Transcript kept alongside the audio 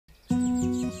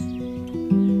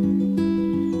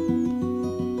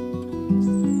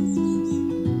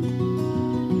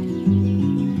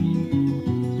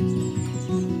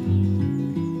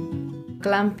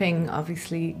Glamping,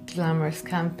 obviously glamorous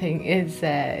camping, is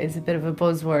a bit of a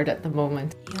buzzword at the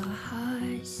moment.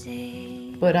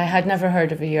 But I had never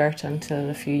heard of a yurt until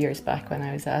a few years back when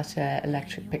I was at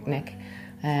Electric Picnic,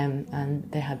 and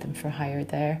they had them for hire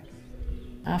there.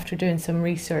 After doing some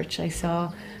research, I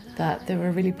saw that they were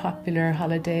a really popular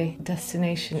holiday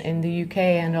destination in the UK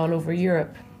and all over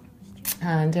Europe.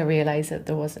 And I realised that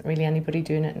there wasn't really anybody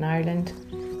doing it in Ireland.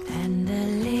 And a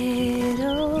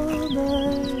little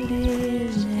bird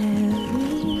is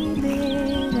every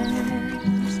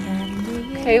bit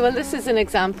standing. Okay, well, this is an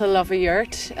example of a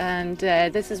yurt, and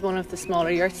this is one of the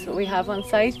smaller yurts that we have on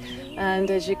site.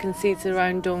 And as you can see, it's a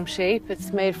round dome shape.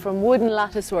 It's made from wooden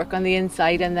lattice work on the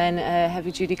inside and then a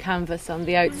heavy-duty canvas on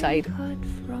the outside.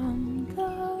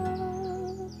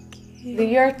 The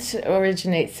yurt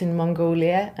originates in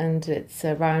Mongolia, and it's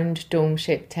a round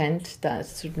dome-shaped tent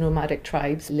that nomadic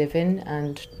tribes live in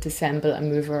and disassemble and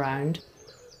move around.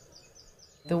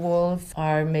 The walls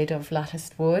are made of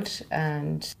latticed wood,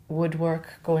 and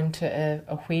woodwork going to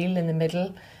a wheel in the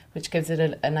middle, which gives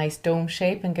it a nice dome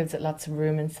shape and gives it lots of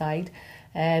room inside.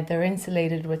 They're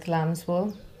insulated with lamb's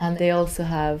wool, and they also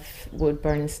have wood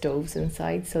burning stoves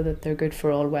inside so that they're good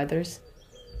for all weathers.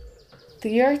 The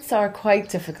yurts are quite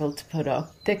difficult to put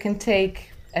up. They can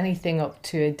take anything up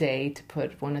to a day to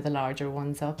put one of the larger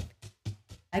ones up.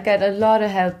 I get a lot of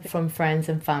help from friends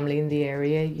and family in the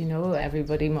area. You know,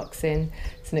 everybody mucks in.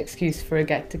 It's an excuse for a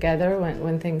get-together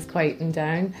when things quieten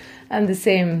down. And the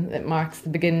same, it marks the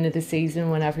beginning of the season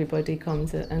when everybody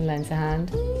comes and lends a hand.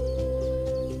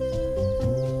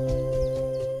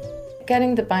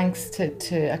 Getting the banks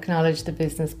to acknowledge the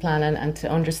business plan and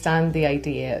to understand the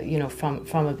idea, you know, from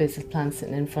a business plan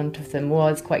sitting in front of them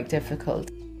was quite difficult.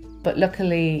 But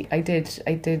luckily I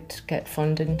did get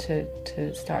funding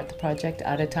to start the project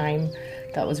at a time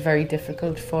that was very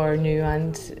difficult for new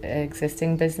and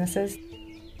existing businesses.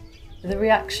 The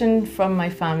reaction from my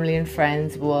family and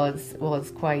friends was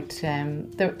quite,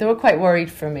 they were quite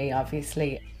worried for me,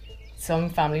 obviously. Some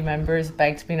family members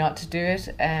begged me not to do it,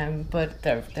 but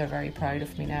they're very proud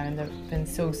of me now, and they've been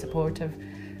so supportive.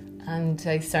 And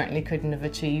I certainly couldn't have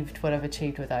achieved what I've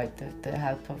achieved without the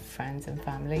help of friends and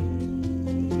family.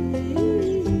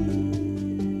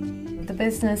 The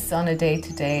business on a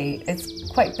day-to-day, it's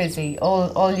quite busy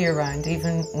all year round,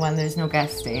 even when there's no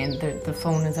guest in. The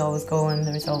phone is always going,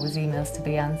 there's always emails to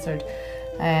be answered.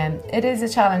 It is a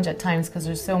challenge at times because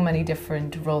there's so many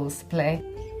different roles to play.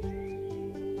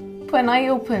 When I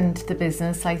opened the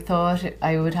business, I thought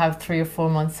I would have 3 or 4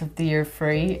 months of the year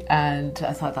free, and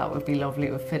I thought that would be lovely.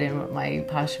 It would fit in with my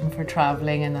passion for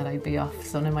travelling, and that I'd be off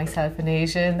sunning myself in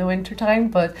Asia in the winter time.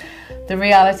 But the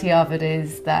reality of it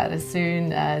is that as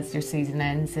soon as your season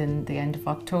ends in the end of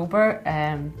October,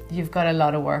 you've got a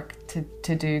lot of work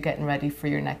to do getting ready for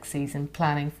your next season,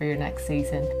 planning for your next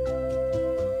season.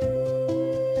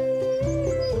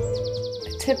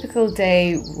 Typical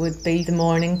day would be the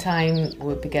morning time.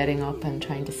 Would be getting up and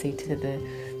trying to see to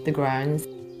the grounds.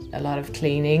 A lot of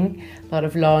cleaning, a lot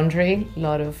of laundry, a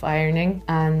lot of ironing,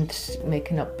 and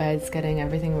making up beds, getting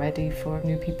everything ready for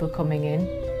new people coming in.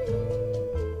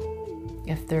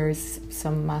 If there's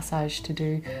some massage to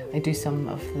do, I do some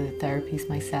of the therapies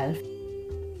myself.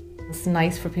 It's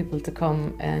nice for people to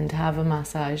come and have a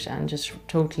massage and just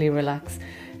totally relax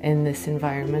in this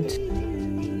environment.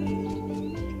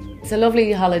 It's a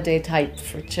lovely holiday type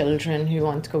for children who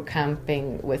want to go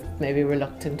camping with maybe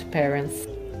reluctant parents.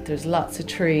 There's lots of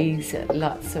trees,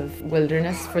 lots of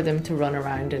wilderness for them to run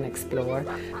around and explore.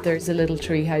 There's a little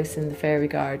tree house in the fairy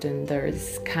garden.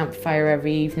 There's campfire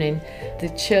every evening. The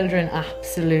children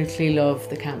absolutely love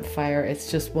the campfire.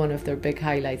 It's just one of their big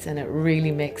highlights, and it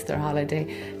really makes their holiday.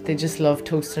 They just love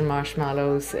toasting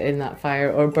marshmallows in that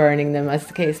fire, or burning them, as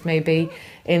the case may be,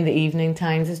 in the evening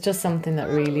times. It's just something that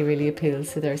really, really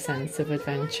appeals to their sense of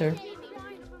adventure.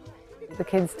 The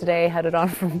kids today had it on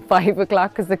from 5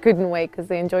 o'clock because they couldn't wait, because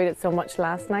they enjoyed it so much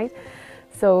last night.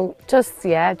 So just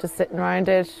sitting around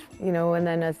it, you know, and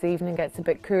then as the evening gets a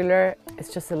bit cooler,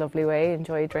 it's just a lovely way.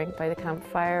 Enjoy a drink by the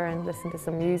campfire and listen to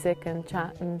some music and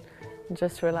chat and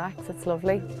just relax. It's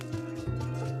lovely.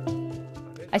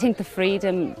 I think the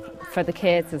freedom for the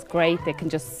kids is great. They can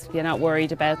just, you're not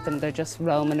worried about them. They're just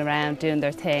roaming around doing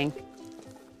their thing.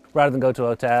 Rather than go to a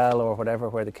hotel or whatever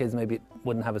where the kids maybe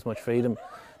wouldn't have as much freedom,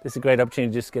 this is a great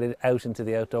opportunity to just get it out into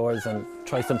the outdoors and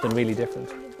try something really different.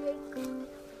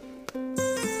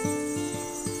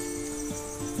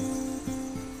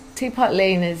 Teapot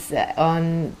Lane is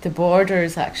on the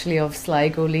borders actually of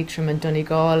Sligo, Leitrim and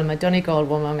Donegal. I'm a Donegal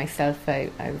woman myself. I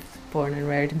was born and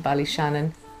reared in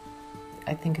Ballyshannon.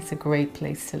 I think it's a great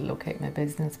place to locate my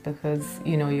business because,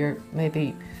 you know, you're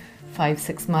maybe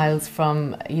 5-6 miles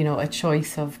from, you know, a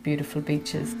choice of beautiful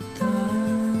beaches.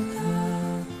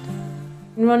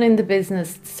 Running the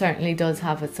business certainly does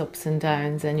have its ups and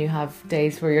downs, and you have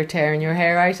days where you're tearing your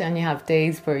hair out, and you have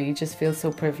days where you just feel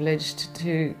so privileged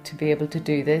to be able to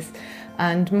do this,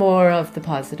 and more of the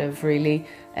positive, really.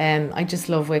 I just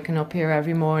love waking up here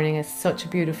every morning. It's such a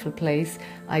beautiful place.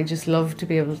 I just love to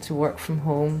be able to work from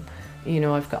home. You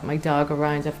know, I've got my dog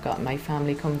around, I've got my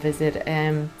family come visit.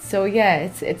 So yeah,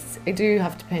 I do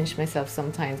have to pinch myself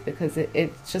sometimes, because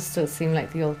it just does seem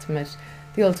like the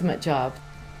ultimate job.